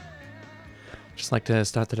Just like to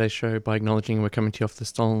start today's show by acknowledging we're coming to you off the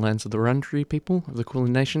stolen lands of the Wurundjeri people of the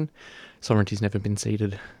Kulin Nation. Sovereignty's never been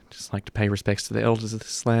ceded. Just like to pay respects to the elders of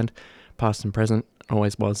this land, past and present,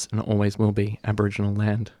 always was and always will be Aboriginal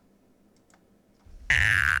land.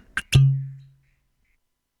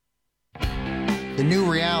 The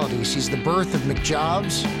new reality sees the birth of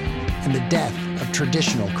McJobs and the death of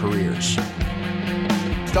traditional careers.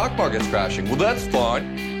 Stock market's crashing. Well, that's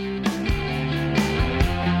fun.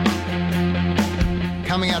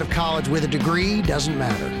 Coming out of college with a degree doesn't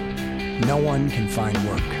matter. No one can find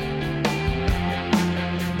work.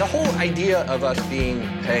 The whole idea of us being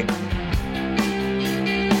pegged.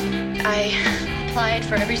 I applied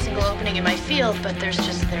for every single opening in my field, but there's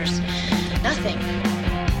nothing.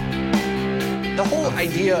 The whole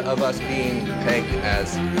idea of us being pegged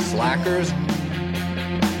as slackers.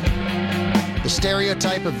 The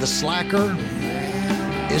stereotype of the slacker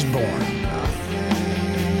is born.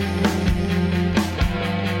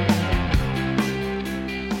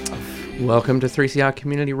 Welcome to 3CR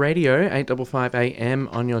Community Radio, 855 AM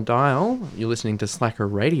on your dial. You're listening to Slacker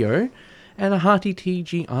Radio, and a hearty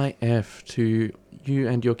TGIF to you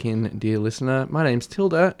and your kin, dear listener. My name's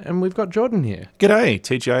Tilda, and we've got Jordan here. G'day,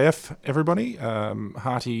 TGIF, everybody.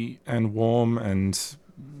 Hearty and warm, and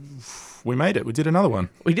we made it. We did another one.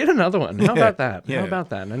 We did another one. How about that? Yeah. How about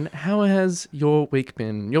that? And how has your week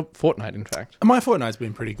been? Your fortnight, in fact. My fortnight's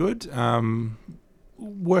been pretty good.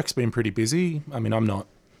 Work's been pretty busy. I mean, I'm not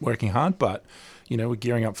working hard, but you know, we're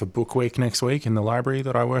gearing up for book week next week in the library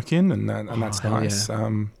that I work in, and that's hell nice. yeah.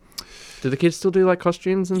 Do the kids still do like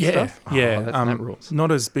costumes and stuff? Yeah, that rules.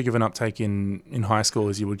 Not as big of an uptake in high school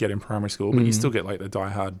as you would get in primary school, but you still get like the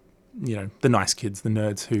diehard, you know, the nice kids, the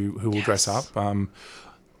nerds who will dress up.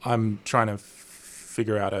 I'm trying to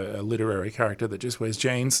figure out a literary character that just wears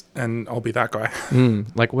jeans, and I'll be that guy.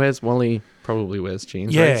 Like, where's Wally? Probably wears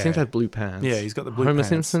jeans. Yeah. Right? He seems to have blue pants. Yeah, he's got the blue Homer pants.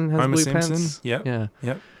 Simpson has Homer blue Simpson, pants. yep. Yeah.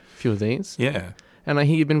 Yep. A few of these. Yeah. And I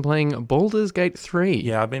hear you've been playing Baldur's Gate 3.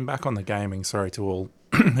 Yeah, I've been back on the gaming. Sorry to all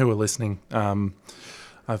who are listening.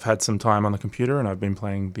 I've had some time on the computer, and I've been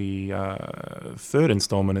playing the third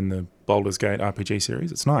installment in the Baldur's Gate RPG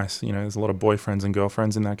series. It's nice. You know, there's a lot of boyfriends and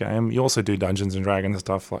girlfriends in that game. You also do Dungeons and Dragons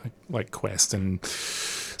stuff like Quest and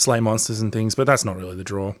slay monsters and things, but that's not really the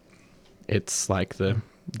draw. It's like the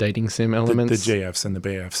dating sim elements. The GFs and the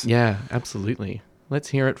BFs. Yeah, absolutely. Let's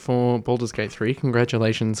hear it for Baldur's Gate 3.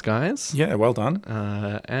 Congratulations, guys. Yeah, well done.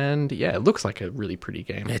 And yeah, it looks like a really pretty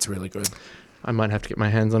game. It's really good. I might have to get my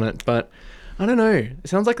hands on it, but I don't know. It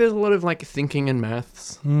sounds like there's a lot of like thinking and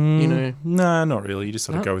maths, you know? No, not really. You just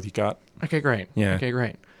sort of go with your gut. Okay, great. Yeah. Okay,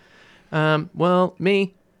 great. Well,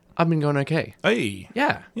 I've been going okay. Hey.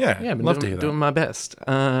 Yeah. Yeah, I've been love to hear that. doing my best.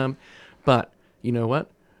 But you know what?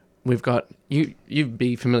 We've got you'd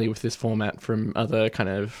be familiar with this format from other kind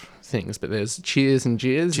of things, but there's cheers and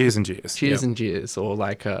jeers. Cheers and jeers. Cheers Yep. and jeers, or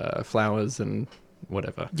like flowers and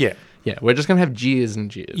whatever. Yeah. Yeah, we're just gonna have jeers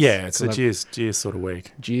and jeers. Yeah, it's So a cheers sort of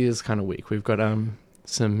week. Jeers kind of week. We've got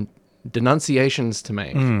some denunciations to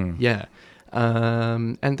make. Yeah.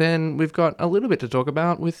 And then we've got a little bit to talk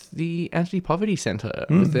about with the Anti-Poverty Centre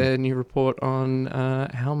with their new report on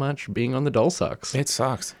how much being on the dole sucks. It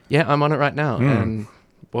sucks. Yeah, I'm on it right now, and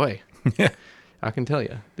boy, Yeah. I can tell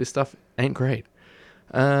you, this stuff ain't great.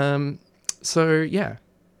 So yeah,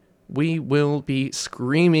 we will be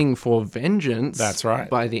screaming for vengeance. That's right.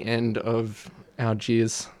 By the end of our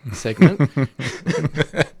Jeers segment.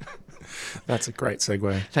 That's a great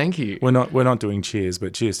segue. Thank you. We're not doing cheers,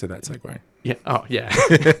 but cheers to that segue. Yeah. Oh, yeah.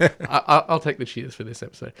 I'll take the cheers for this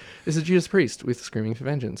episode. This is Judas Priest with Screaming for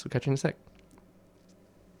Vengeance. We'll catch you in a sec.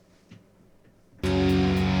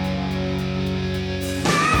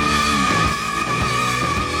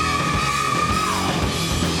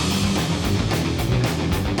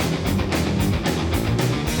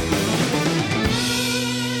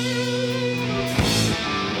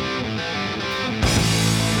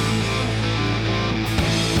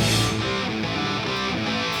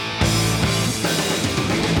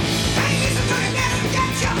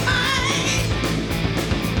 Get your mind.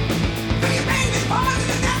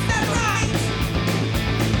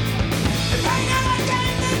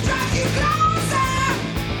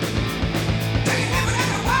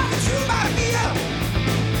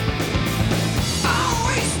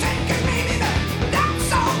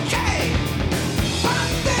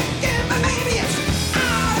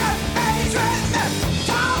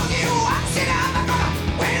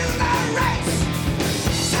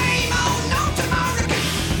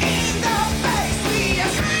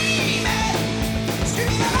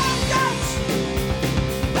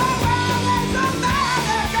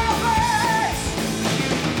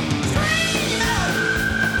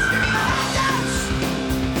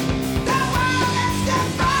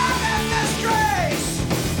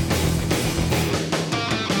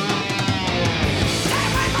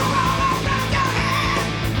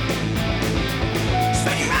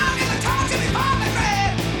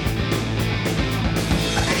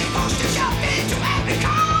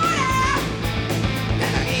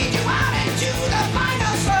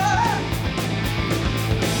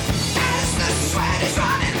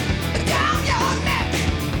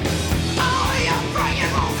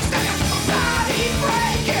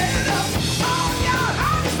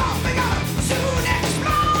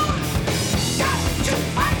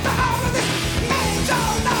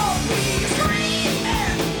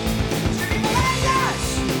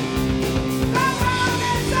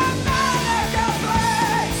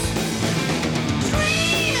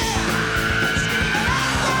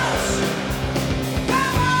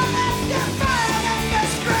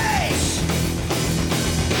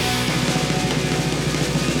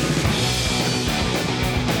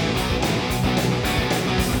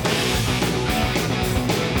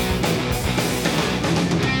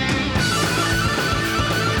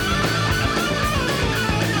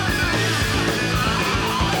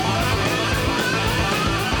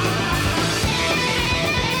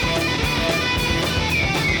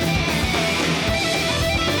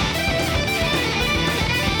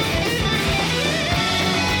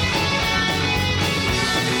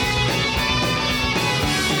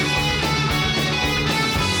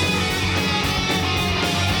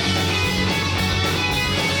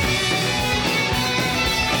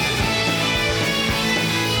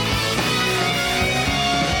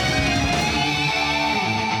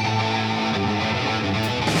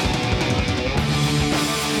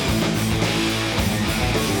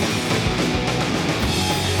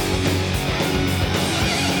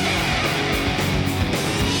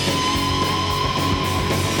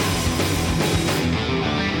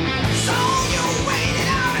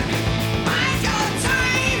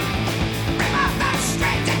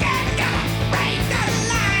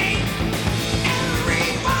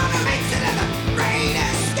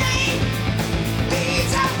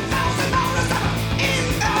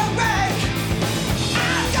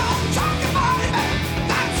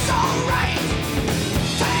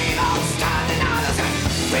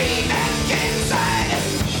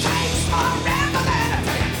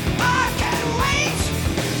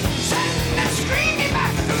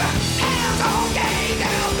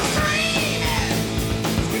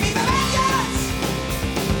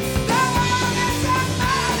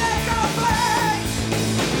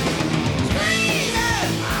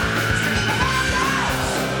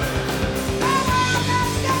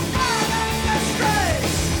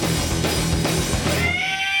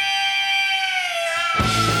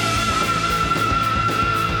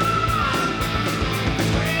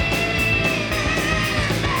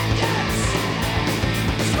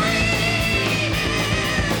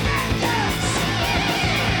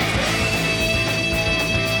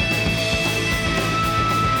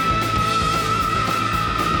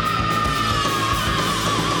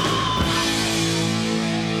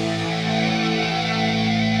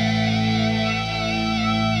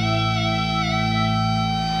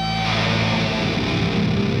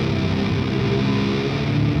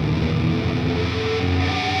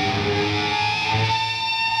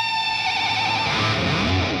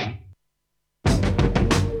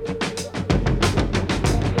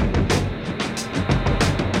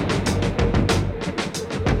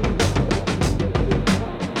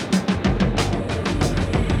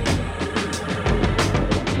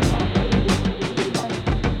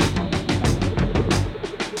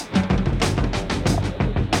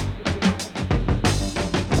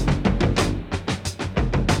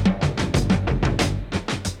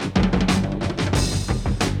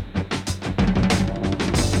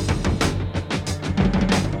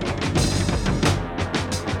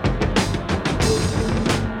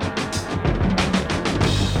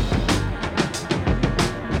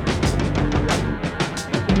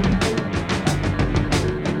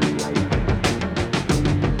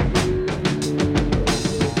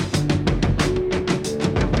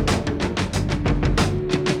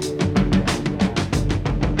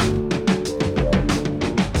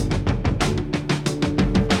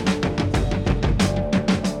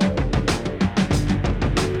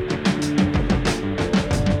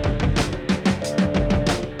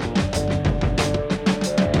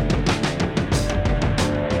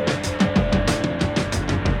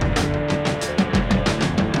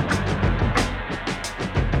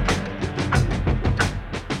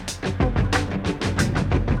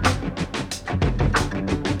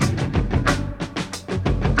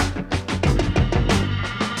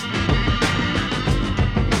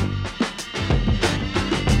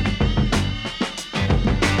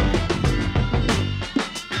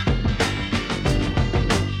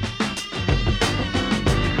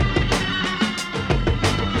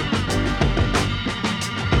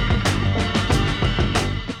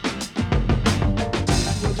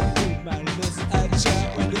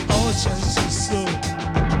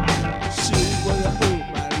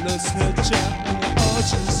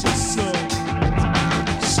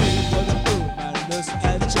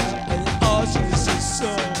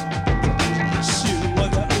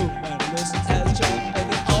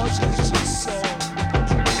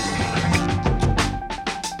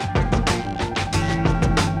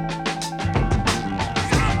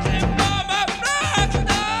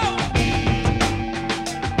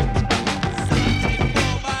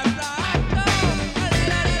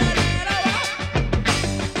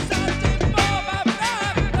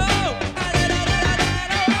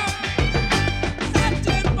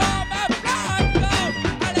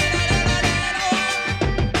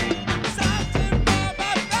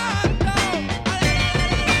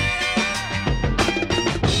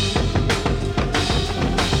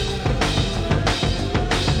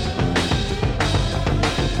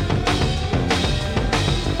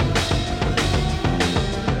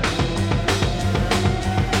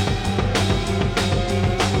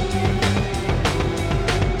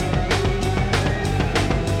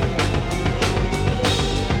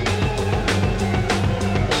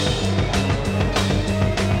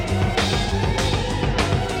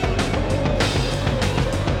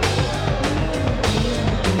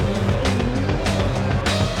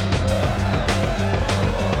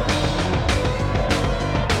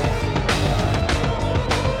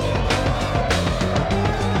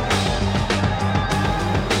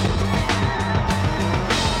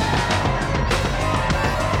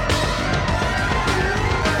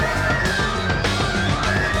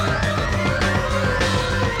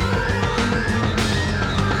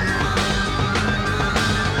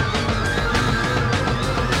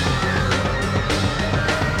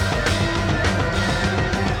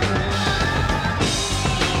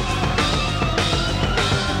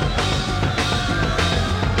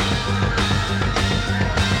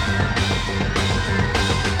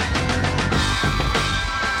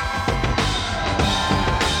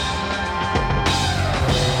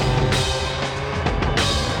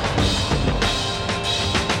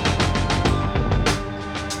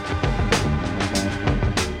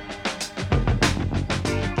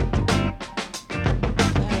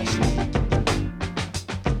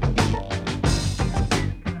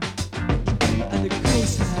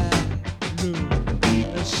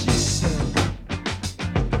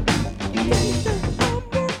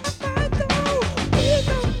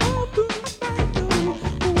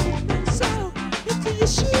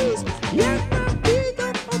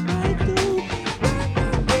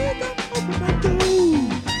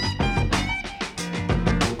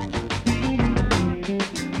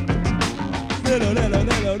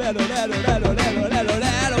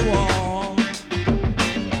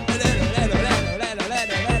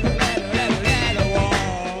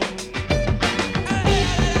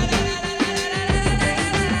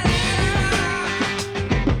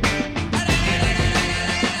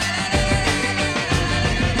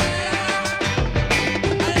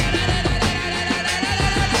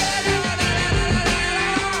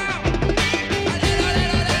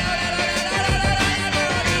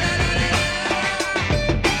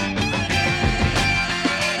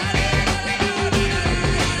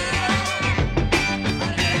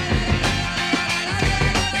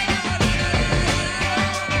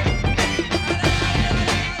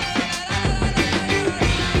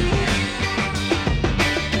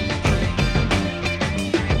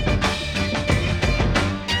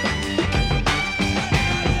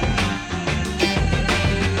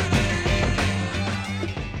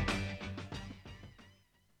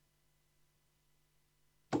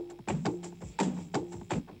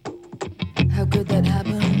 How could that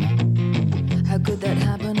happen? How could that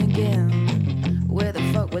happen again? Where the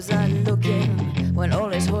fuck was I looking when all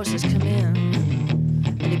his horses come in?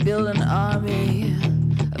 And he built an army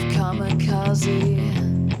of kamikaze.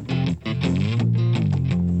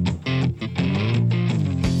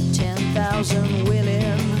 10,000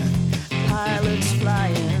 willing pilots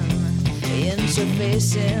flying,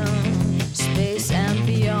 interfacing space and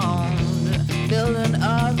beyond. Build an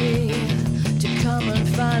army to come and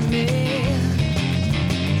find me.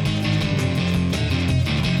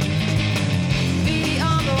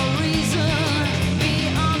 Beyond all reason,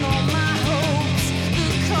 beyond all my hopes, the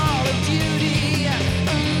call of duty,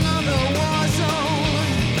 another war zone.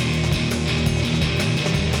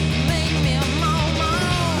 Make me a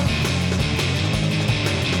moment.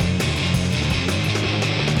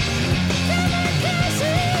 Come on,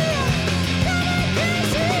 Cassie, come on,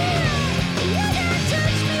 Cassie, you can't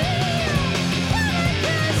touch me. Come on,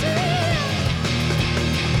 Cassie.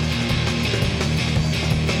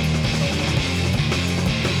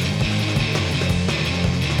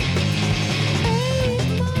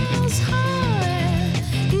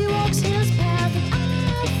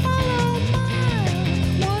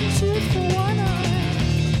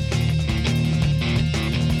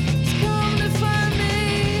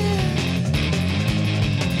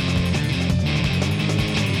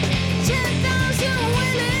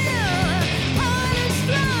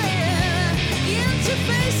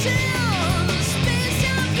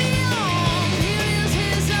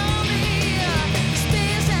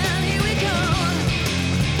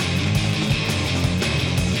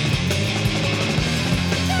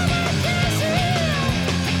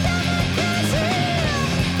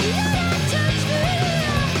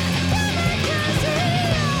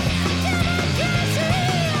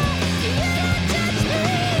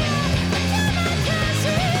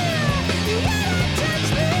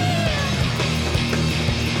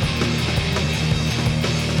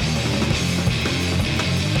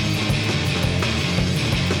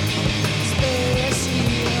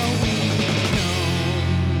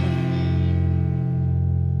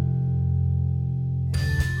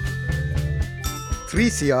 Three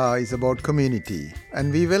CR is about community,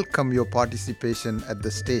 and we welcome your participation at the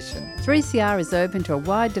station. 3CR is open to a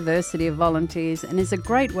wide diversity of volunteers and is a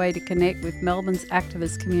great way to connect with Melbourne's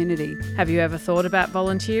activist community. Have you ever thought about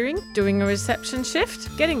volunteering, doing a reception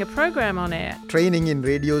shift, getting a program on air? Training in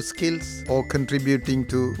radio skills or contributing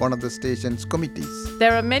to one of the station's committees.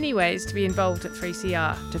 There are many ways to be involved at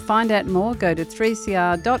 3CR. To find out more, go to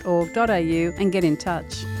 3cr.org.au and get in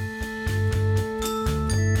touch.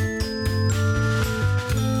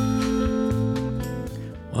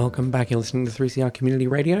 Welcome back. You're listening to 3CR Community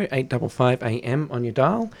Radio, 855 AM on your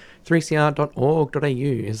dial. 3cr.org.au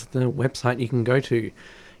is the website you can go to.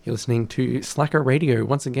 You're listening to Slacker Radio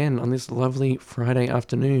once again on this lovely Friday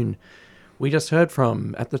afternoon. We just heard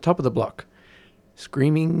from, at the top of the block,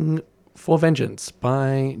 Screaming for Vengeance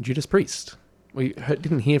by Judas Priest. We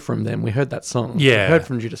didn't hear from them. We heard that song. Yeah. We heard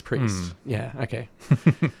from Judas Priest. Yeah, okay.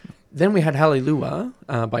 Then we had Hallelujah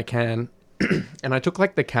by Can. And I took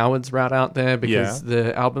like the Cowards route out there because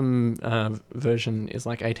the album version is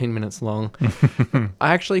like 18 minutes long.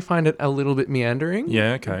 I actually find it a little bit meandering.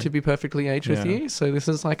 Yeah, okay. To be perfectly aged with you. So this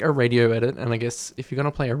is like a radio edit. And I guess if you're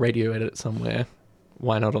going to play a radio edit somewhere,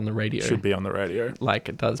 why not on the radio? Should be on the radio. Like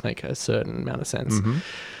it does make a certain amount of sense. Mm-hmm.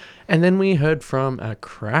 And then we heard from a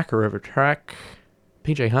cracker of a track,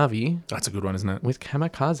 PJ Harvey. That's a good one, isn't it? With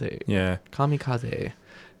Kamikaze. Yeah. Kamikaze.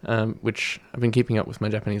 which I've been keeping up with my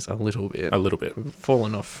Japanese a little bit. I've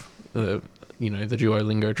fallen off the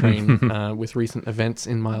Duolingo train with recent events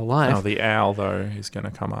in my life. Oh, the owl, though, is going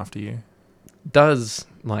to come after you. Does,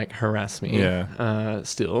 like, harass me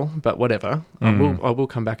still, but whatever. I will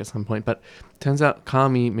come back at some point. But turns out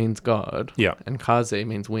Kami means God. Yeah. And Kaze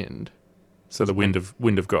means wind. So the wind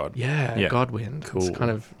of God. Yeah, God wind. Cool. It's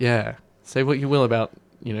kind of, say what you will about,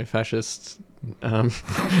 fascist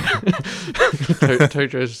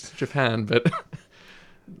Tojo's Japan, but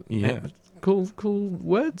cool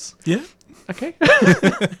words. Yeah. Okay.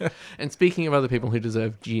 And speaking of other people who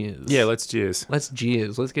deserve jeers. Yeah, let's jeers. Let's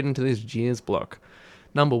get into this jeers block.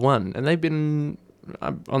 Number one, and they've been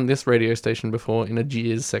on this radio station before in a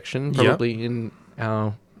jeers section, probably in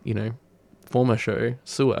our, former show,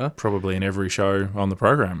 Sewer. Probably in every show on the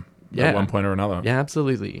program at one point or another. Yeah,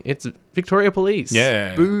 absolutely. It's Victoria Police.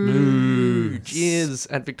 Yeah. Boo. Jeers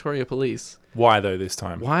at Victoria Police. Why though this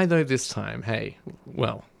time? Hey,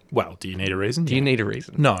 well, do you need a reason? Do you need a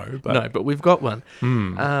reason? No, but we've got one.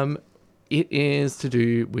 It is to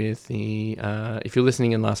do with the, if you're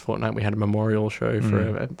listening in last fortnight, we had a memorial show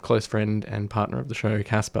for a close friend and partner of the show,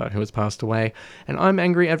 Casper, who has passed away. And I'm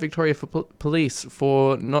angry at Victoria Police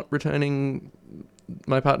for not returning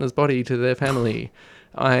my partner's body to their family.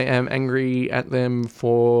 I am angry at them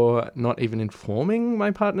for not even informing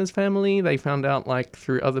my partner's family. They found out, like,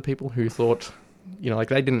 through other people who thought, like,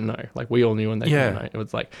 they didn't know. Like, we all knew and they didn't know. It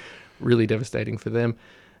was, like, really devastating for them.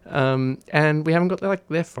 And we haven't got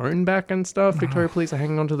their phone back and stuff. Victoria Police are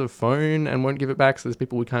hanging onto the phone and won't give it back. So there's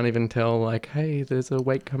people we can't even tell, like, hey, there's a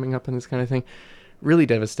wake coming up and this kind of thing. Really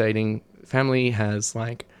devastating. Family has,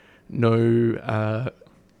 like, no,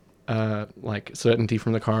 like, certainty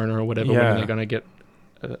from the coroner or whatever when they're going to get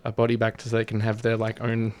a body back so they can have their, like,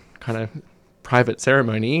 own kind of private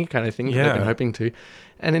ceremony kind of thing that they've been hoping to.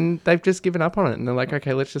 And then they've just given up on it. And they're like,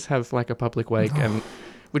 okay, let's just have, like, a public wake and...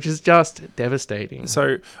 Which is just devastating.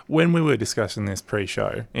 So when we were discussing this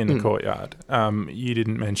pre-show in the courtyard, you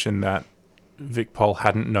didn't mention that VicPol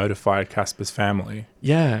hadn't notified Casper's family.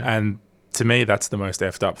 Yeah. And to me, that's the most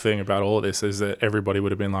effed up thing about all of this, is that everybody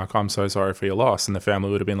would have been like, I'm so sorry for your loss. And the family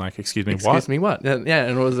would have been like, excuse me, what? Excuse me, what? Yeah,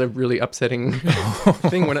 and it was a really upsetting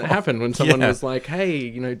thing when it happened, when someone was like,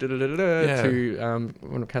 hey, to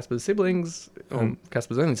one of Casper's siblings, or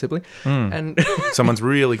Casper's only sibling. And someone's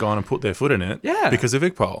really gone and put their foot in it because of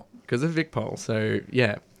VicPol. So,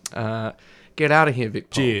 get out of here,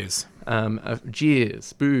 VicPol. Jeers.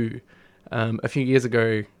 Jeers. Boo. A few years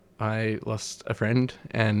ago, I lost a friend,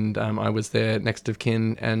 and I was their next of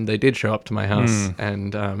kin, and they did show up to my house,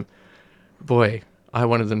 and boy, I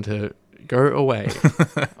wanted them to go away.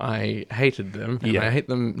 I hated them, and I hate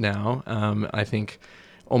them now. I think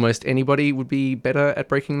almost anybody would be better at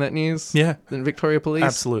breaking that news than Victoria Police.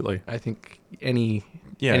 Absolutely. I think any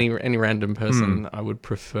random person I would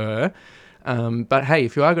prefer. But hey,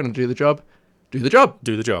 if you are going to do the job, do the job.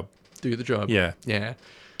 Do the job. Do the job. Yeah. Yeah.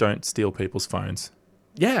 Don't steal people's phones.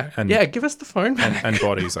 Yeah, give us the phone back. And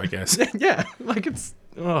bodies, I guess. Like it's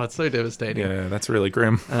so devastating. Yeah, that's really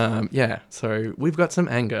grim. So we've got some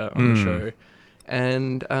anger on the show.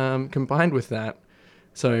 And combined with that,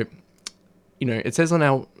 so, it says on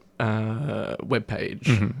our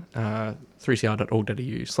webpage,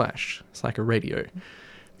 3cr.org.au/Slacker Radio,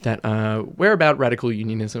 that we're about radical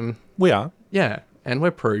unionism. We are. Yeah, and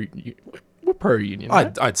we're pro-union,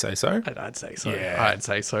 right? I'd say so. I'd say so. Yeah, I'd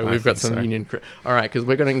say so. We've got some union... All right, because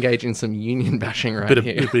we're going to engage in some union bashing here. A bit of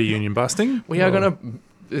union busting? We are going to...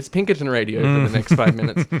 It's Pinkerton Radio for the next 5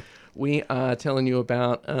 minutes. We are telling you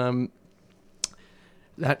about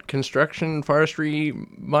that construction, forestry,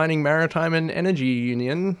 mining, maritime and energy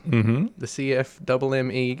union, the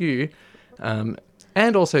CFMMEU,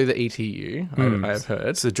 and also the ETU, I've heard.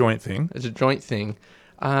 It's a joint thing.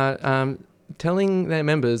 Telling their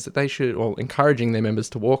members that they should, or encouraging their members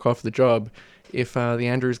to walk off the job if the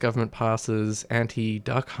Andrews government passes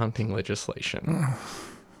anti-duck hunting legislation,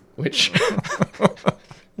 which,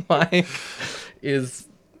 is,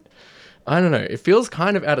 I don't know, it feels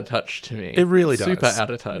kind of out of touch to me. It really does. Super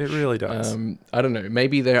out of touch. It really does. I don't know,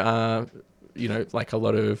 maybe there are, like a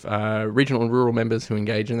lot of regional and rural members who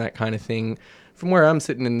engage in that kind of thing. From where I'm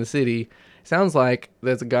sitting in the city, sounds like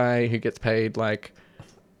there's a guy who gets paid, like,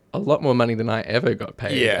 a lot more money than I ever got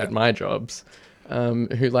paid at my jobs,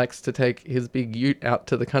 who likes to take his big ute out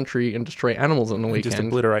to the country and destroy animals on the weekend. Just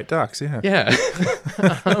obliterate ducks, Yeah.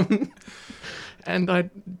 And I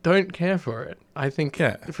don't care for it. I think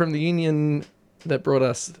from the union that brought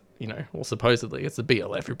us, well, supposedly it's the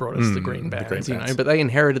BLF who brought us the Green Bands, but they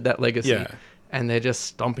inherited that legacy and they're just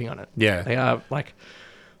stomping on it. Yeah. They are, like,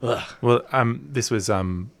 Well, this was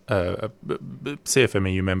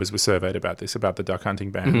CFMEU members were surveyed about this, about the duck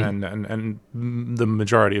hunting ban, and the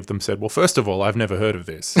majority of them said, well, first of all, I've never heard of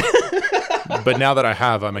this. But now that I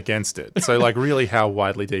have, I'm against it. So, like, really how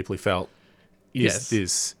widely, deeply felt is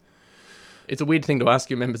this? It's a weird thing to ask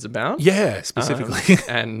your members about. Yeah, specifically.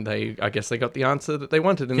 And I guess they got the answer that they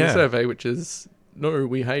wanted in the survey, which is, no,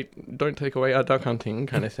 we don't take away our duck hunting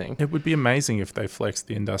kind of thing. It would be amazing if they flexed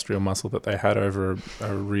the industrial muscle that they had over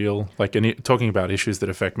a real, like, talking about issues that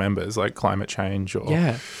affect members, like climate change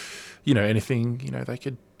or, anything, they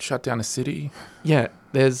could shut down a city. Yeah,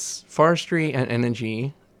 there's forestry and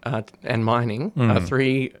energy and mining are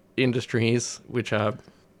three industries which are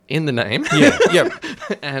in the name.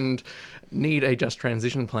 And need a just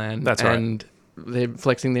transition plan. That's right. And they're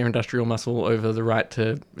flexing their industrial muscle over the right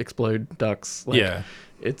to explode ducks.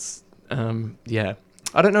 It's, I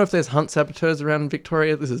don't know if there's hunt saboteurs around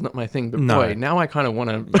Victoria. This is not my thing, but boy, now I kind of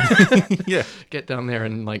want to get down there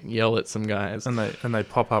and like yell at some guys. And they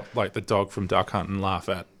pop up like the dog from Duck Hunt and laugh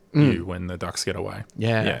at you when the ducks get away.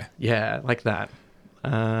 Yeah, like that.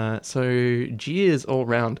 So cheers all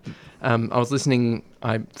round.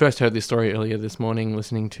 I first heard this story earlier this morning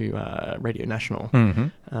listening to Radio National.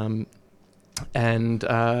 And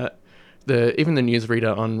even the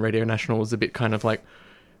newsreader on Radio National was a bit kind of like,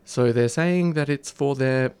 so they're saying that it's for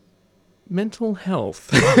their mental health.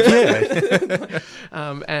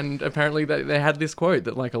 And apparently they had this quote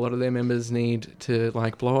that like a lot of their members need to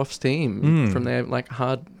like blow off steam from their like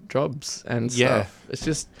hard jobs and stuff. It's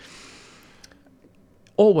just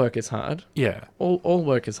all work is hard. Yeah. All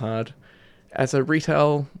work is hard. As a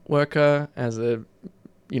retail worker, as a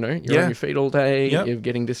you're on your feet all day, you're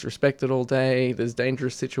getting disrespected all day, there's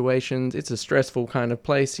dangerous situations, it's a stressful kind of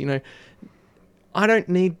place, I don't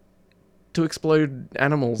need to explode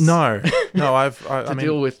animals. No, to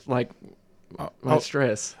deal with like my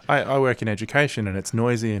stress. I work in education and it's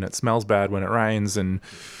noisy and it smells bad when it rains and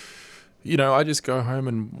I just go home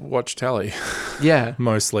and watch telly. Yeah.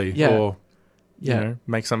 Mostly. Yeah. Or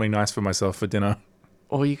make something nice for myself for dinner.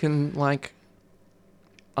 Or you can like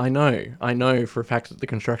I know for a fact that the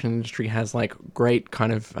construction industry has like great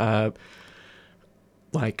kind of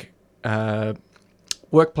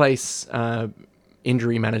workplace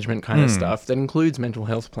injury management kind of stuff that includes mental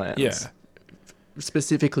health plans. Yeah.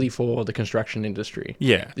 Specifically for the construction industry.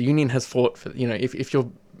 Yeah. The union has fought for, if your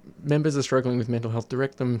members are struggling with mental health,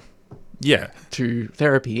 direct them to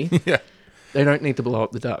therapy. Yeah. They don't need to blow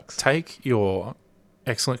up the ducks. Take your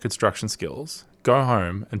excellent construction skills, go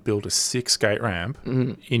home and build a 6-gate ramp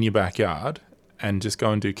in your backyard and just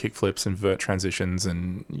go and do kickflips and vert transitions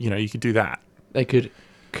and, you could do that. They could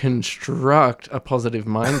construct a positive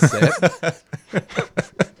mindset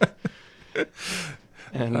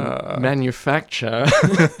and manufacture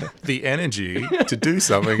the energy to do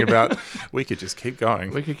something about. We could just keep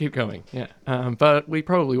going. We could keep going, yeah. But we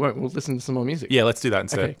probably won't. We'll listen to some more music. Yeah, let's do that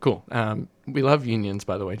instead. Okay, cool. We love unions,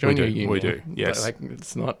 by the way. Join your union. We do, yes. Like,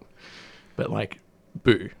 it's not, but like,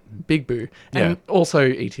 boo. Big boo. And also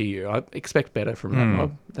ETU. I expect better from that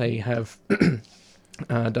mob. They have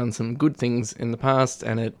done some good things in the past,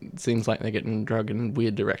 and it seems like they're getting dragged in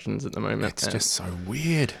weird directions at the moment. It's just so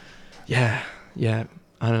weird. Yeah.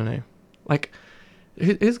 I don't know. Like,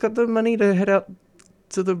 who's got the money to head out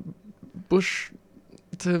to the bush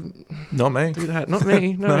to... Not me. Do that? Not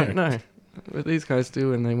me. No. But these guys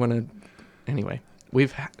do, and they want to... Anyway,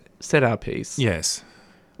 we've said our piece. Yes.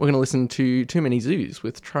 We're going to listen to Too Many Zoos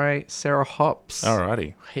with Triceratops.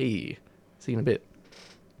 Alrighty. Hey. See you in a bit.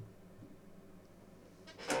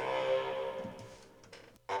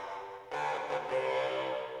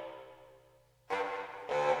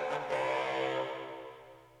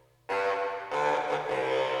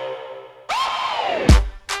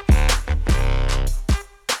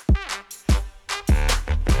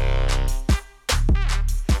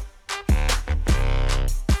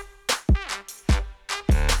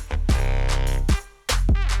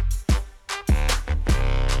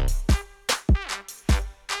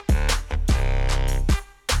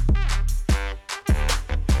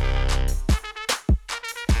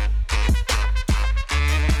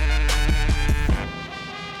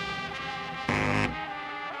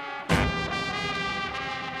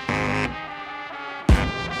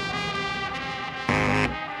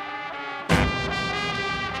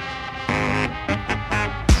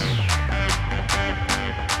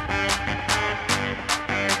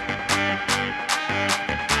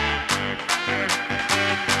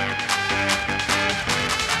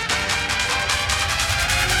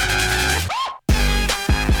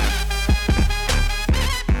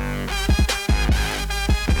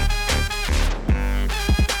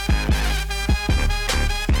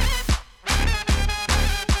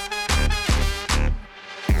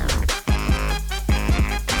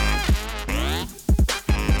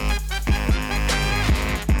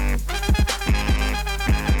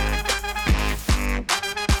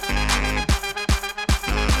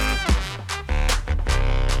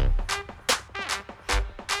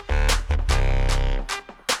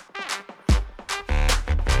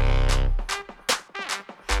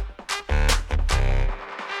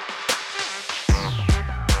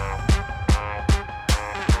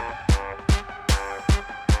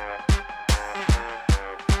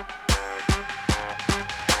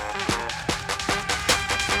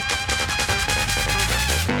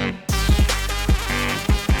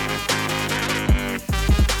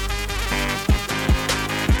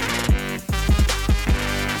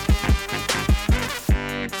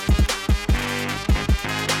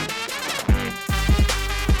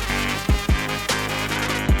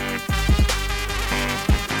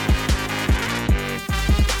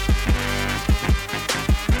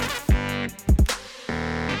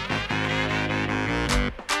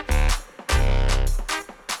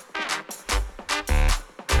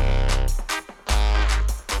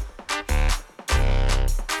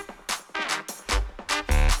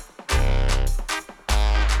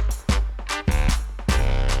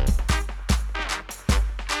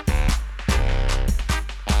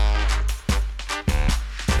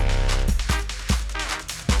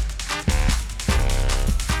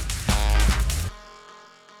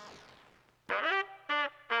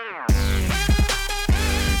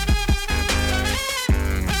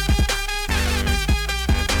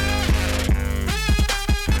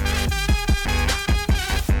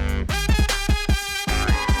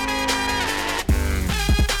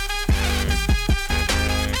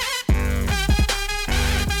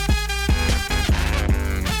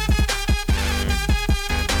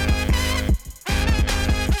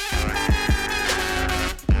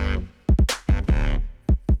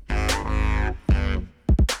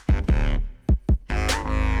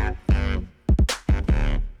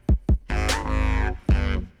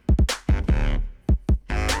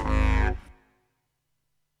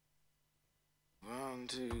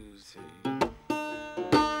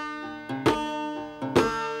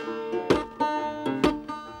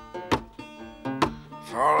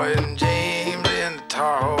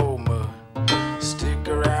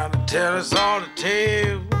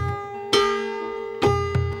 tale.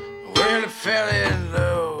 Well, he fell in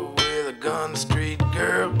love with a Gun Street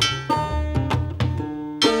girl.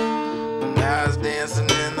 And I was dancing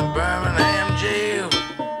in the Birmingham jail.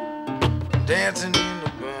 Dancing in the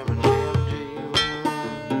Birmingham jail.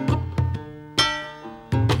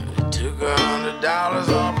 He took $100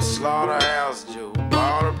 off a slaughterhouse Joe.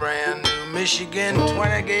 Bought a brand new Michigan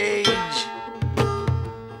 20 gauge.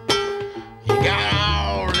 He got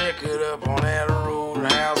all liquored up on that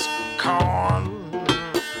roadhouse corn.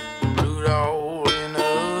 Blew the hole in the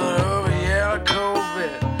hood of a yellow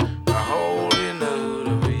Corvette. A hole in the hood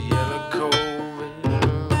of a yellow Corvette.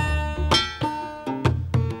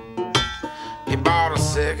 He bought a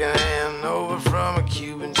second-hand Nova from a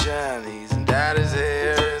Cuban Chinese and dyed his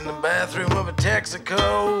hair in the bathroom of a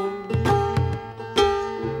Texaco.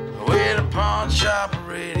 With a pawn shop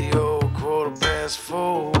radio,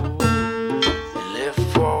 4:15. He left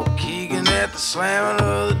Waukegan at the slamming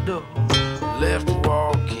of the door. Left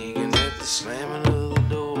Waukegan at the slamming of the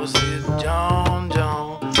door. I said, John,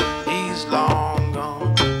 he's long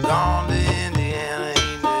gone. Gone to Indiana,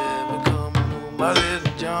 he never coming home. I said,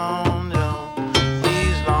 John,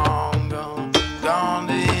 he's long gone. Gone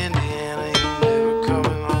to Indiana, he never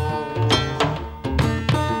coming home.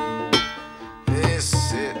 He's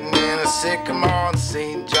sitting in a sycamore in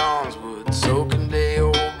St. John's Wood, soaking day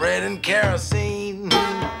old bread and kerosene.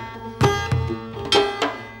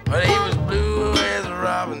 But he was blue as a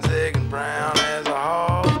robin's egg and brown as a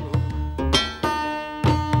hog.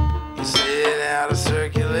 He said, out of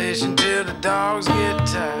circulation till the dogs get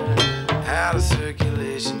tired. Out of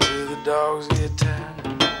circulation till the dogs get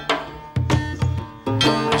tired.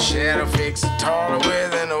 The shadow fixed taller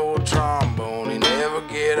with an old trombone. He never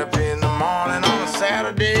get up in the morning on a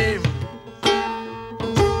Saturday.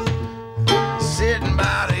 Sitting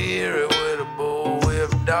by the Erie with a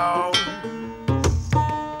bullwhip dog.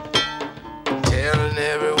 Telling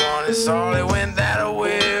everyone he saw they went that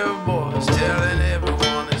way, boys. Telling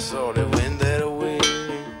everyone he saw they went that way.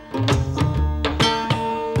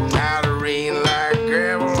 Now the rain like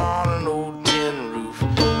gravel on an old tin roof.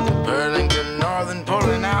 The Burlington Northern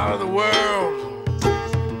pulling out of the world.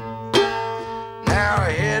 Now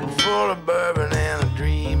a head full of bourbon and a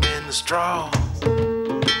dream in the straw.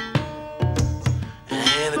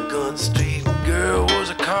 And a Gun Street girl was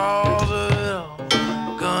a cause of it all.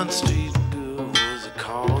 Gun Street girl was a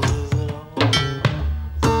cause of it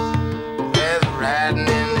all. As riding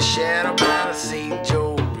in the shadow by the St.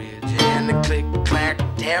 Joe Ridge, and the click-clack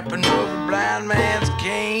tapping of a blind man's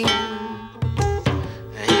cane.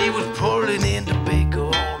 And he was pulling into Baker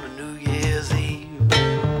on a New Year's Eve.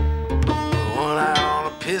 One eye on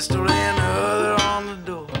a pistol and the other on the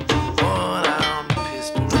door. One eye on the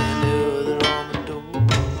pistol and the other on the door.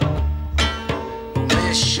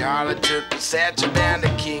 Miss Charlotte took the satchel down to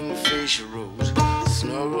Kingfisher Rose,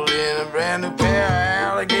 snuggled in a brand new pair of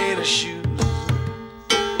alligator shoes.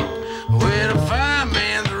 With a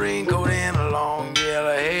fireman's raincoat and a long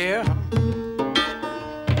yellow hair.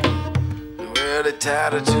 Well, they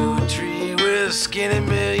tied her to a tree with a skinny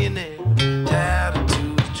millionaire. Tied her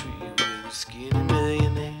to a tree with a skinny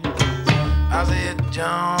millionaire. I said,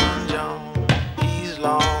 John, he's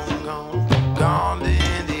long gone. Gone to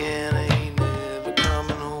Indiana, ain't never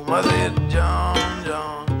coming home. I said, John,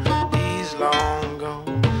 he's long gone.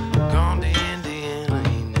 Gone to Indiana,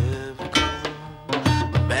 ain't never coming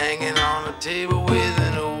home. Banging on the table with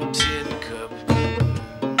an old tin cup.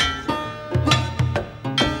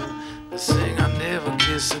 I sing, I never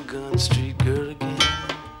kiss a Gun Street girl again.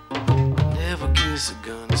 Never kiss a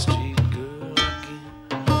Gun Street girl again.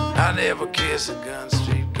 I never kiss a Gun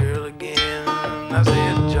Street girl again. I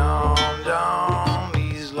said, John,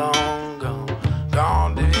 he's long gone.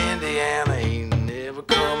 Gone to Indiana, ain't never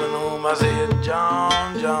coming home. I said,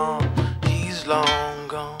 John, he's long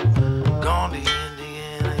gone. Gone to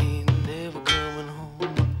Indiana, ain't never coming home.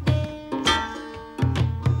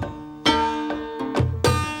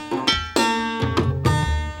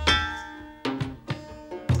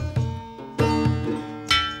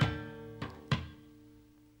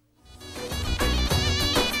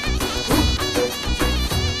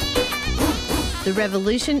 The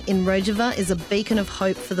revolution in Rojava is a beacon of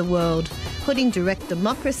hope for the world, putting direct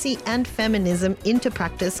democracy and feminism into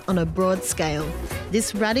practice on a broad scale.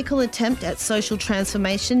 This radical attempt at social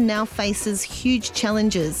transformation now faces huge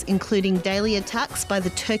challenges, including daily attacks by the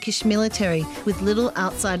Turkish military with little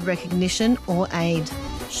outside recognition or aid.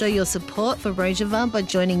 Show your support for Rojava by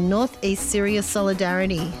joining Northeast Syria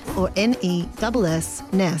Solidarity, or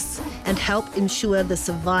NESS, and help ensure the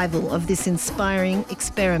survival of this inspiring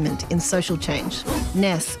experiment in social change.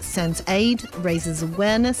 NESS sends aid, raises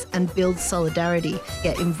awareness, and builds solidarity.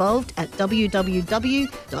 Get involved at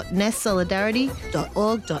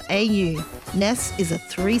www.nesssolidarity.org.au. NESS is a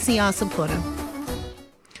 3CR supporter.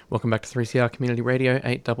 Welcome back to 3CR Community Radio,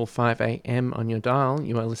 855 AM on your dial.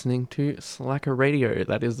 You are listening to Slacker Radio.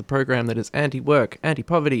 That is the program that is anti-work,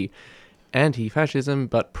 anti-poverty, anti-fascism,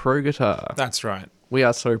 but pro-guitar. That's right. We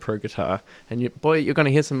are so pro-guitar. And you're going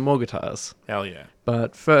to hear some more guitars. Hell yeah.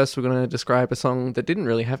 But first, we're going to describe a song that didn't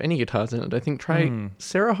really have any guitars in it. I think try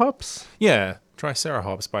Sarah Hops? Yeah, try Sarah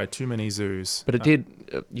Hops by Too Many Zoos. But it did,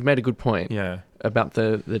 you made a good point. Yeah. About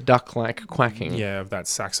the duck-like quacking. Yeah, of that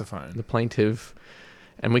saxophone. The plaintive...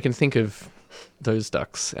 And we can think of those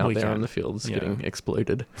ducks out there in the fields getting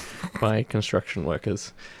exploded by construction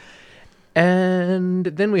workers. And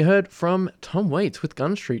then we heard from Tom Waits with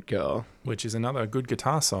Gun Street Girl. Which is another good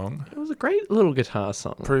guitar song. It was a great little guitar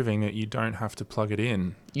song. Proving that you don't have to plug it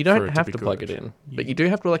in. You don't have to plug it in. But you do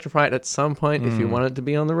have to electrify it at some point if you want it to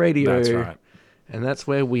be on the radio. That's right. And that's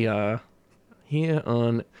where we are here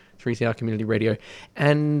on 3CR Community Radio.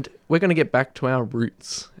 And we're going to get back to our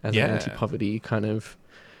roots as an anti-poverty kind of...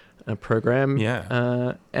 a program.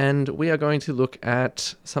 Yeah. And we are going to look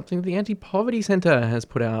at something the Anti-Poverty Centre has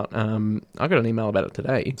put out. I got an email about it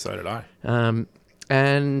today. So did I.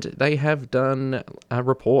 And they have done a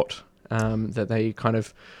report that they kind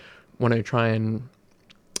of want to try and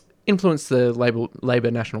influence the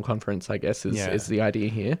Labour National Conference, I guess, is the idea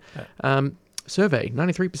here. Survey,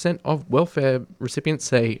 93% of welfare recipients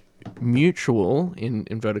say mutual, in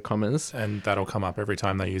inverted commas. And that'll come up every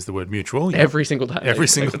time they use the word mutual. Every single time. Every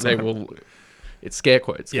single time. They will, it's scare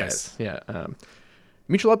quotes. Yes. Guys. Yeah.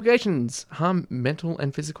 Mutual obligations harm mental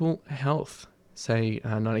and physical health, say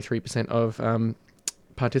 93% of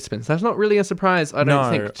participants. That's not really a surprise, I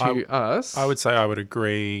don't think, to us. I would say I would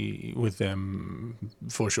agree with them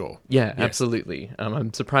for sure. Yeah, yes. Absolutely.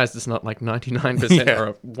 I'm surprised it's not like 99%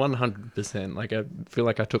 or 100%. Like, I feel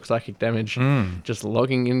like I took psychic damage just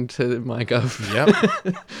logging into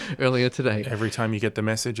MyGov earlier today. Every time you get the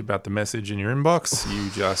message about the message in your inbox,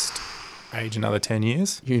 you just age another 10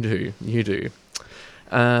 years. You do.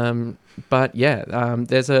 But yeah,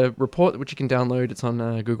 there's a report which you can download. It's on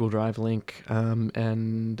a Google Drive link,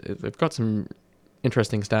 and they've got some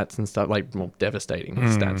interesting stats and stuff, like devastating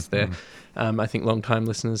stats there. I think long-time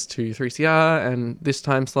listeners to 3CR and this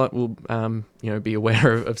time slot will be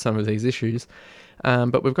aware of some of these issues.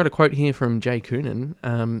 But we've got a quote here from Jay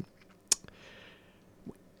Coonan,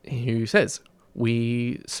 who says,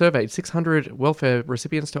 "We surveyed 600 welfare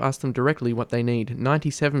recipients to ask them directly what they need.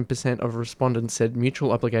 97% of respondents said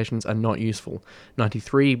mutual obligations are not useful.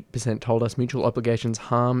 93% told us mutual obligations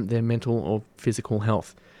harm their mental or physical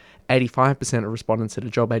health. 85% of respondents said a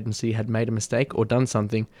job agency had made a mistake or done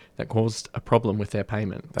something that caused a problem with their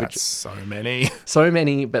payment." That's so many. So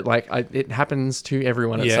many, but it happens to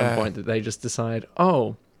everyone at some point that they just decide,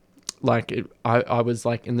 I was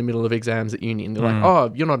like in the middle of exams at uni and they're like,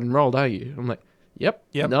 "Oh, you're not enrolled, are you?" I'm like, Yep.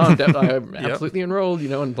 No, I'm absolutely enrolled,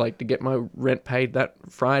 and to get my rent paid that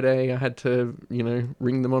Friday, I had to,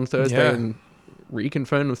 ring them on Thursday and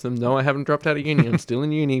reconfirm with them, no, I haven't dropped out of uni. I'm still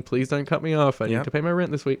in uni. Please don't cut me off. I need to pay my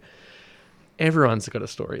rent this week. Everyone's got a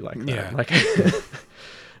story like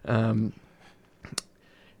that.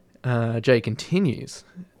 Jay continues,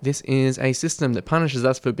 "This is a system that punishes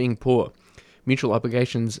us for being poor. Mutual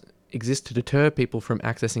obligations exist to deter people from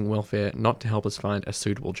accessing welfare, not to help us find a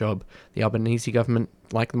suitable job. The Albanese government,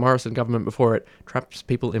 like the Morrison government before it, traps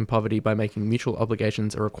people in poverty by making mutual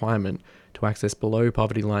obligations a requirement to access below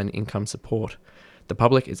poverty line income support. The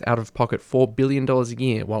public is out of pocket $4 billion a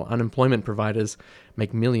year, while unemployment providers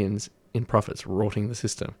make millions in profits, rorting the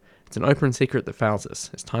system. It's an open secret that fails us.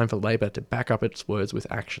 It's time for Labor to back up its words with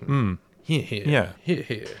action." Hear, hear. Yeah. Hear,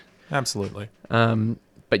 hear. Absolutely.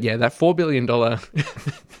 But yeah, that $4 billion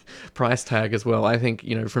price tag as well. I think,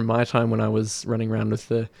 from my time when I was running around with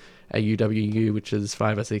the AUWU, which is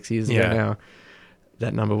 5 or 6 years ago now,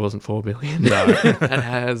 that number wasn't $4 billion. No. It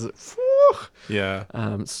has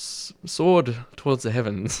soared towards the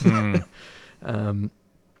heavens. And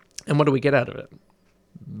what do we get out of it?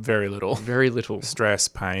 Very little. Very little. Stress,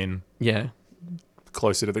 pain. Yeah.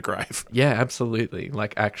 Closer to the grave. Yeah, absolutely.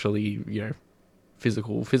 Like actually,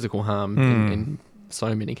 physical harm in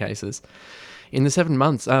so many cases. In the 7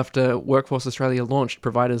 months after Workforce Australia launched,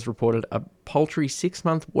 providers reported a paltry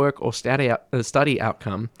 6-month work or study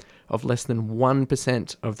outcome of less than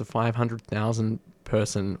 1% of the 500,000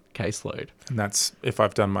 person caseload. And that's, if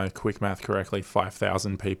I've done my quick math correctly,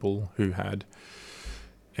 5,000 people who had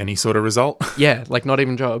any sort of result. Yeah, like not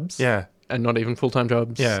even jobs. Yeah. And not even full-time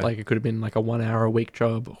jobs. Yeah. Like it could have been like a 1 hour a week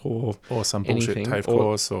job or some bullshit anything. TAFE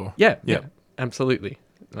course or... Yeah, absolutely.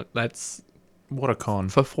 That's... What a con.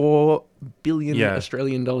 For 4 billion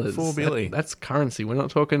Australian dollars. 4 billion. That's currency. We're not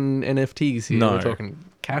talking NFTs here. No. We're talking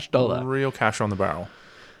cash dollar. Real cash on the barrel.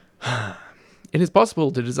 It is possible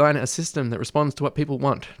to design a system that responds to what people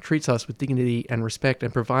want, treats us with dignity and respect,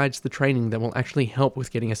 and provides the training that will actually help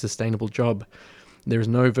with getting a sustainable job. There is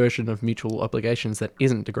no version of mutual obligations that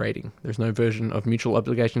isn't degrading. There's no version of mutual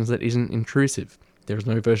obligations that isn't intrusive. There is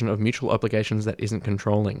no version of mutual obligations that isn't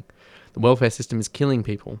controlling. The welfare system is killing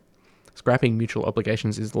people. Scrapping mutual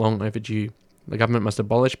obligations is long overdue. The government must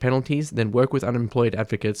abolish penalties, then work with unemployed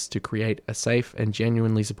advocates to create a safe and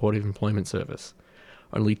genuinely supportive employment service.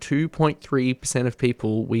 Only 2.3% of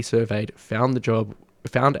people we surveyed found a job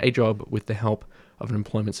with the help of an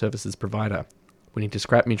employment services provider. We need to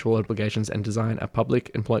scrap mutual obligations and design a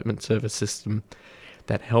public employment service system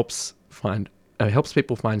that helps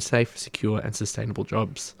people find safe, secure, and sustainable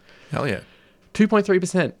jobs. Hell yeah.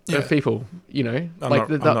 2.3% of people, you know.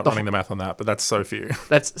 I'm not running the math on that, but that's so few.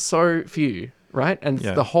 That's so few, right? And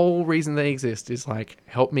the whole reason they exist is like,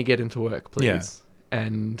 help me get into work, please. Yeah.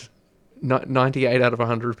 And 98 out of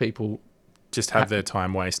 100 people just have their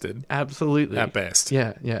time wasted. Absolutely. At best.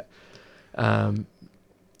 Yeah.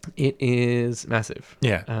 It is massive.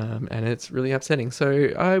 Yeah. And it's really upsetting.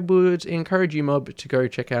 So I would encourage you, Mob, to go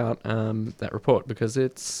check out that report because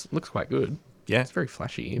it looks quite good. Yeah. It's very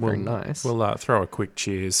flashy, very nice. We'll throw a quick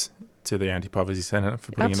cheers to the Anti-Poverty Centre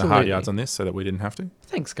for putting in the hard yards on this so that we didn't have to.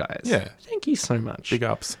 Thanks, guys. Yeah. Thank you so much. Big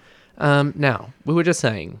ups. Now, we were just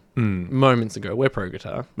saying moments ago, we're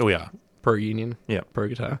pro-guitar. We are. Pro-union. Yeah.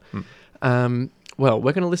 Pro-guitar. Well,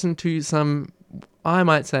 we're going to listen to some, I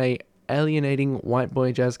might say, alienating white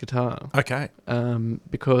boy jazz guitar. Okay.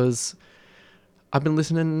 Because I've been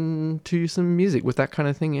listening to some music with that kind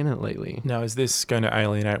of thing in it lately. Now, is this going to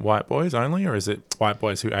alienate white boys only, or is it white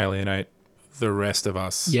boys who alienate the rest of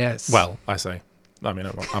us? Yes. Well, I'm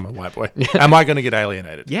a white boy. Am I going to get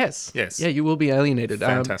alienated? Yes. Yes. Yeah, you will be alienated.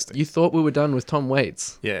 Fantastic. You thought we were done with Tom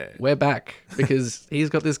Waits. Yeah. We're back because he's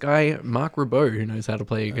got this guy, Mark Ribot, who knows how to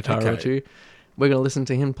play a guitar or two. We're going to listen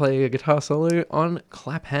to him play a guitar solo on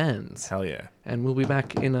Clap Hands. Hell yeah. And we'll be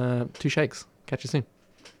back in 2 shakes. Catch you soon.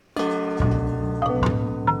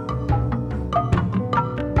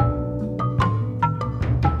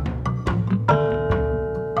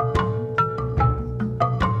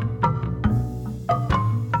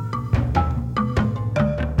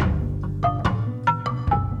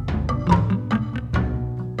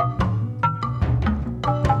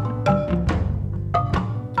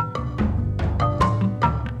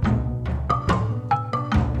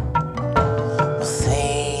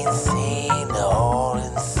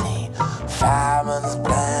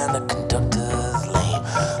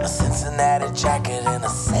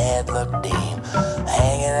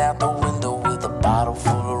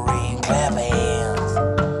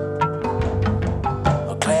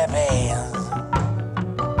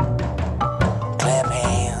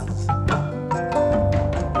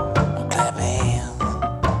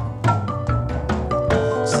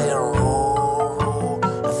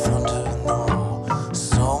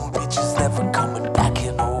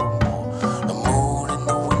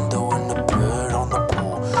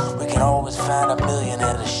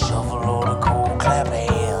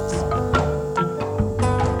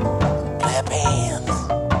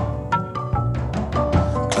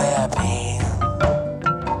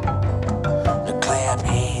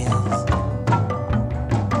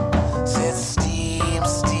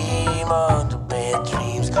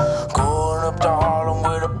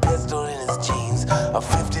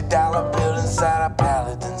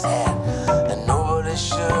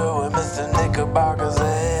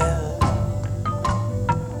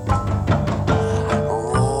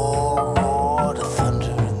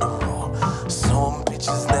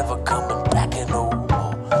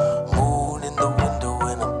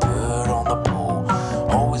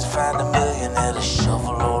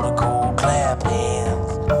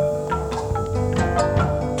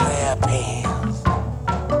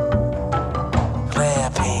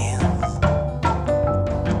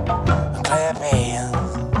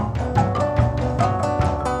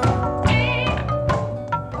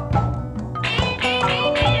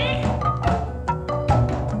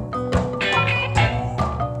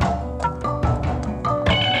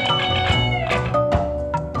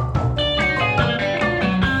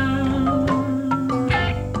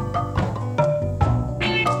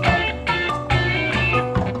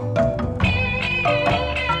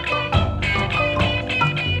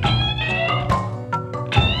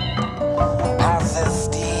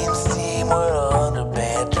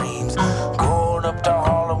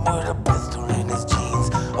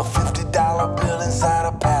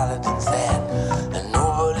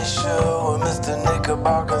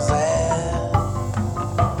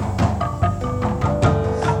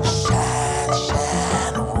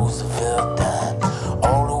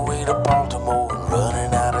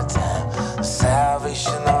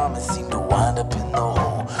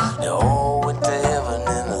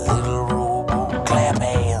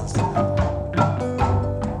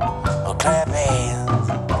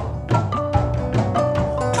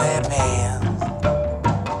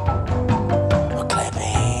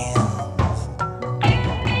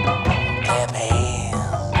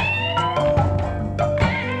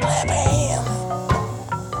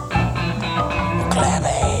 clap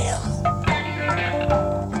hands.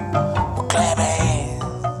 We'll clap hands.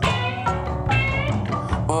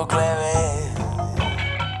 We'll clap hands.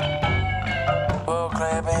 We'll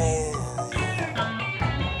clap hands.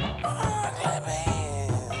 Clap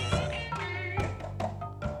hands.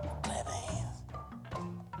 Clap hands.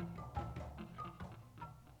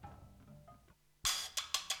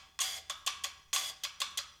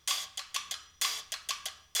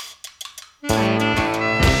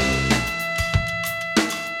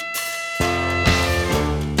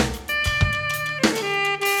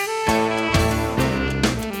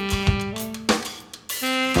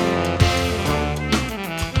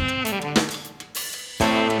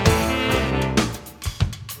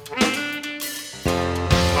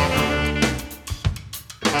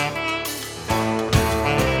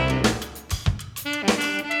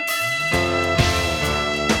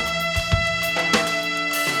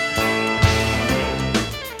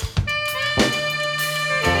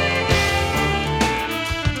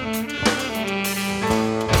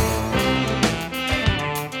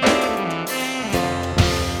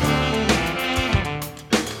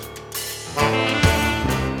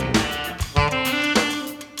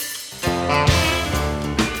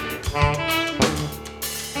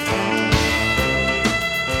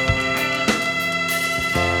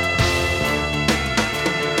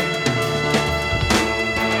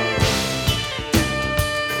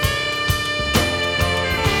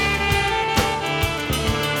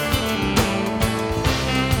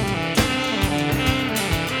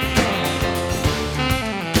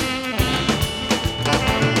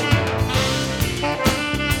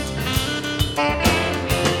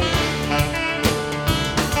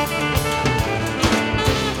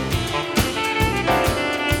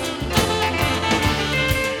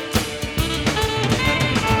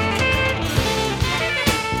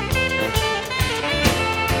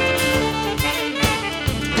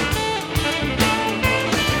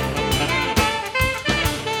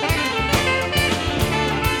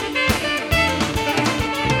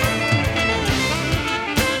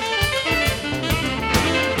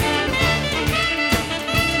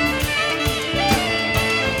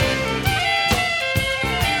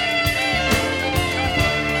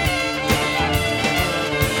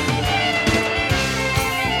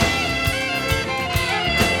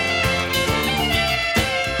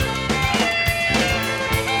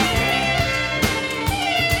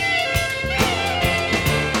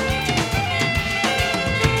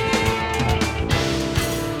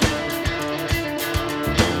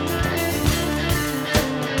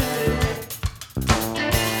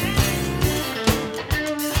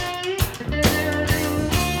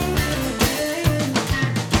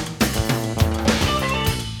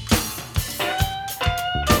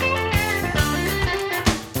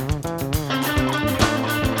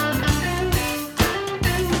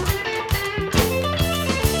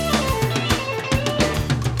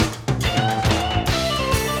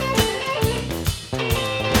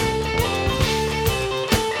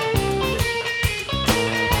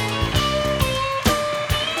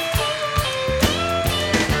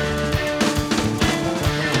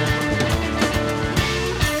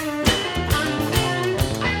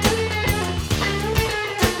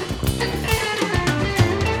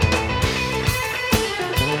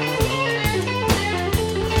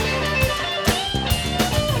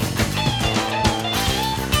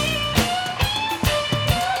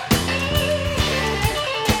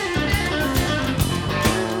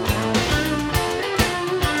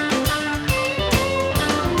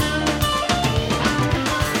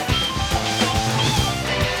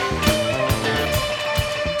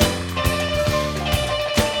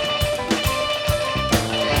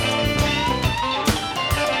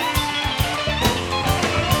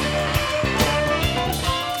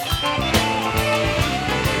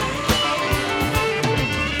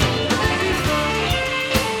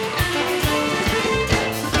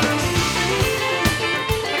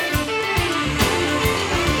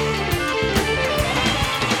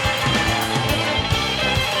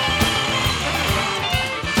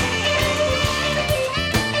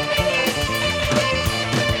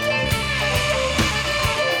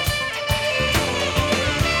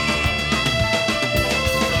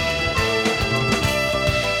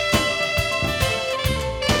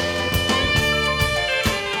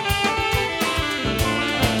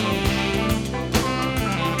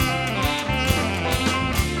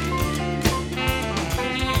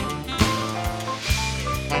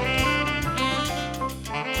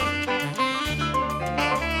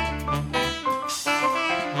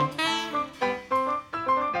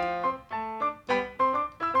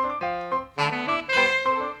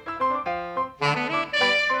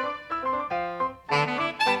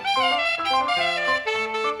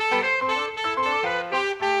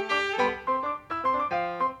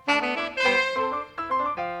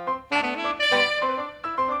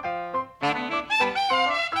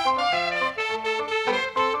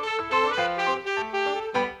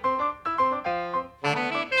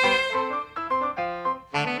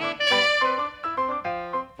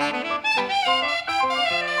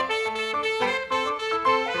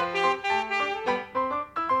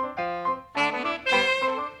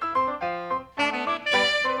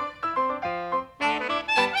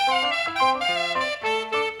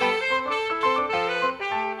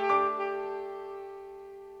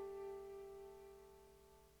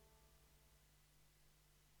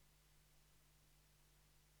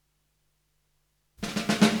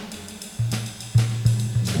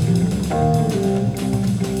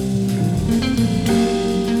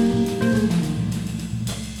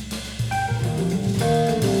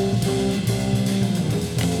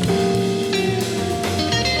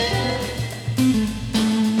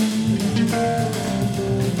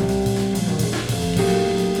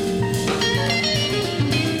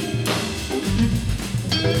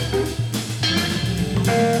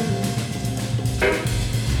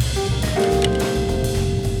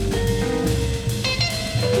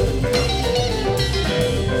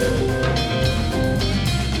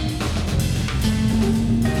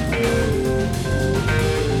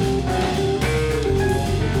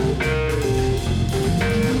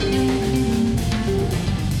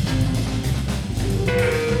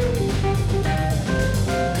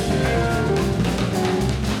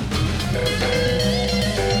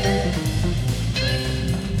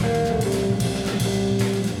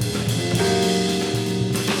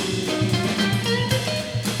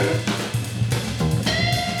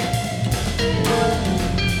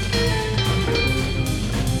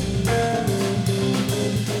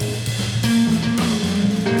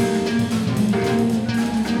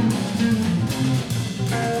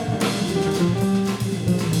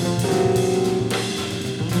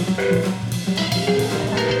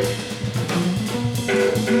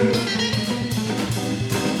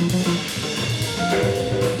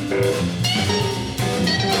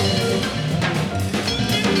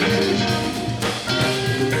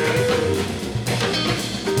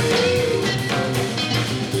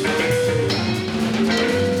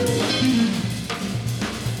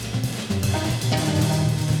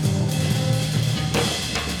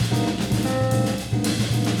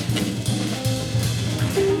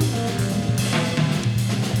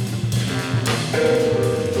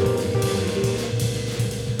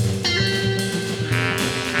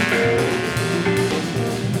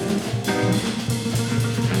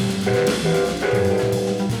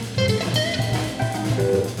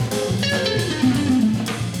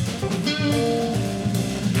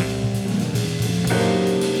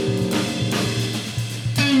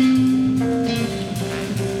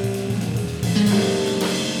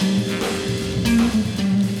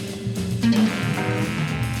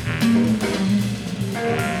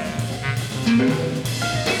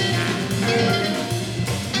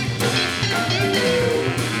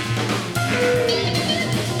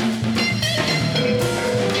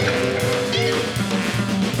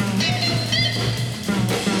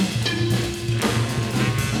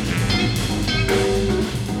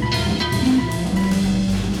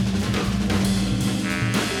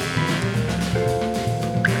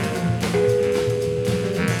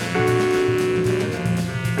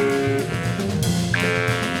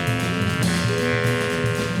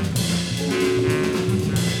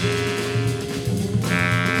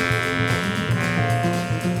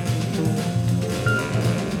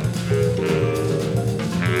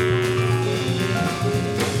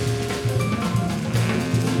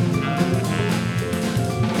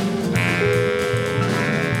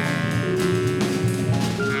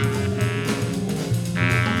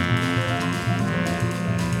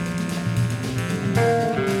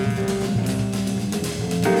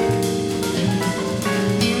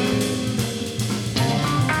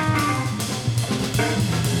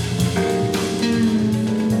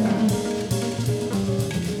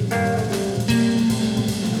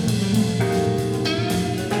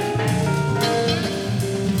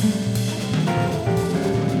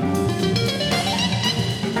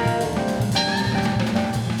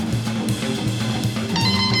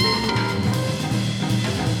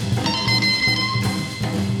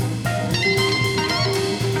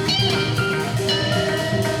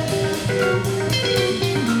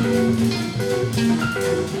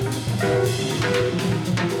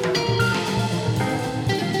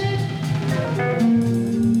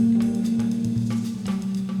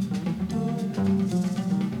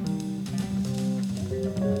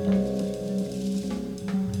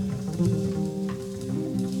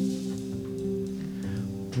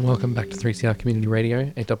 Welcome back to 3CR Community Radio,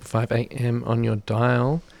 855 AM on your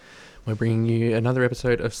dial. We're bringing you another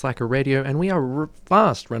episode of Slacker Radio, and we are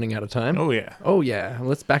fast running out of time. Oh, yeah. Oh, yeah.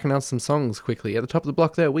 Let's back announce some songs quickly. At the top of the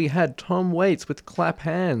block there, we had Tom Waits with Clap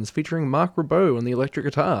Hands, featuring Mark Ribot on the electric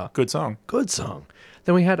guitar. Good song. Good song.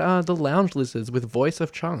 Then we had the Lounge Lizards with Voice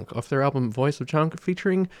of Chunk off their album Voice of Chunk,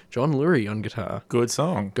 featuring John Lurie on guitar. Good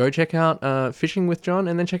song. Go check out Fishing with John,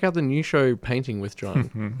 and then check out the new show Painting with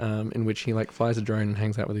John, in which he flies a drone and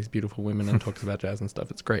hangs out with these beautiful women and talks about jazz and stuff.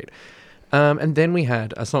 It's great. And then we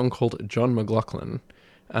had a song called John McLaughlin,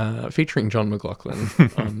 featuring John McLaughlin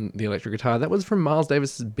on the electric guitar. That was from Miles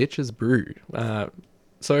Davis's Bitches Brew.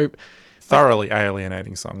 So thoroughly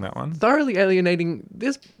alienating song, that one. Thoroughly alienating.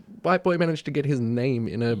 This white boy managed to get his name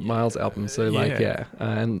in a Miles album, so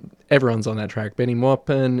and everyone's on that track. Benny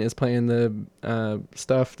Maupin is playing the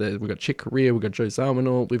stuff. We've got Chick Corea, we've got Joe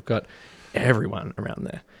Zawinul, we've got everyone around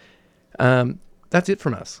there. That's it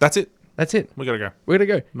from us. That's it. We gotta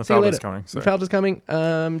go. Mafalda's coming. So. Mafalda's coming.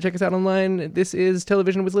 Check us out online. This is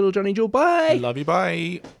Television with Little Johnny Jewel. Bye. Love you.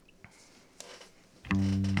 Bye.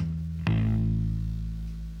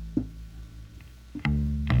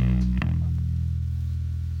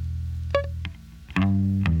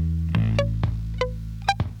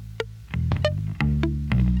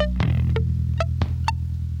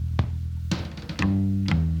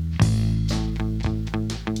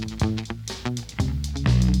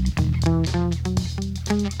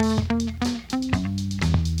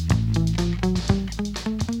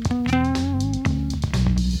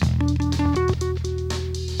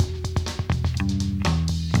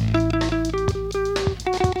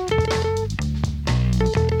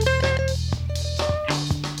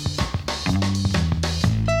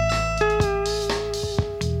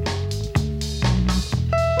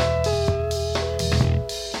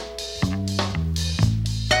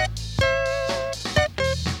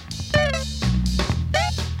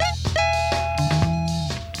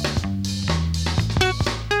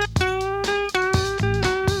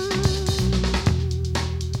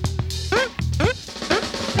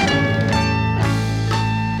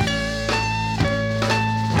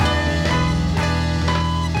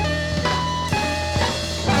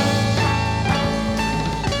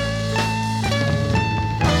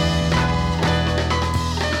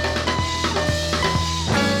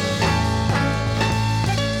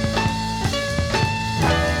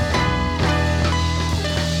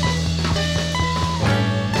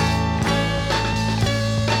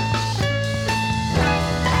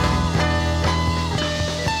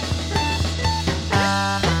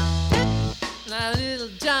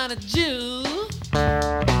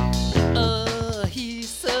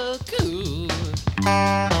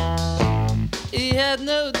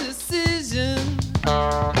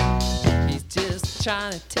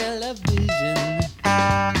 Trying to television.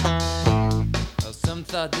 Oh, some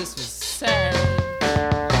thought this was sad,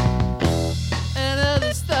 and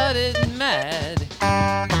others thought it mad. mad.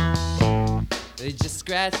 They just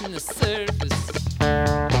scratching the surface.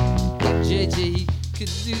 JJ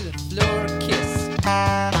could do the floor kiss.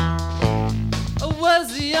 Or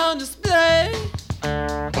was he on display?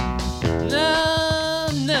 No,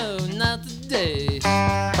 no, not today.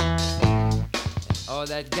 All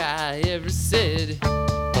that guy ever said,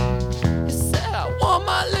 he said, I want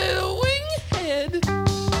my little wing head. He'd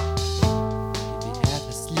be half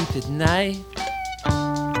asleep at night.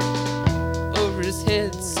 Over his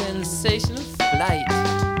head, sensation of flight.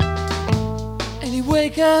 And he'd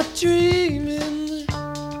wake up dreaming,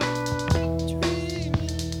 dreaming.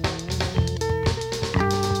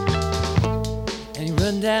 And he'd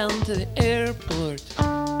run down to the airport.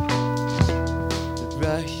 The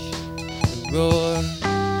rush, the roar.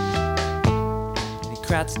 And he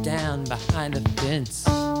crouched down behind a fence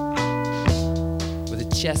with a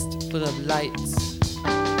chest full of lights.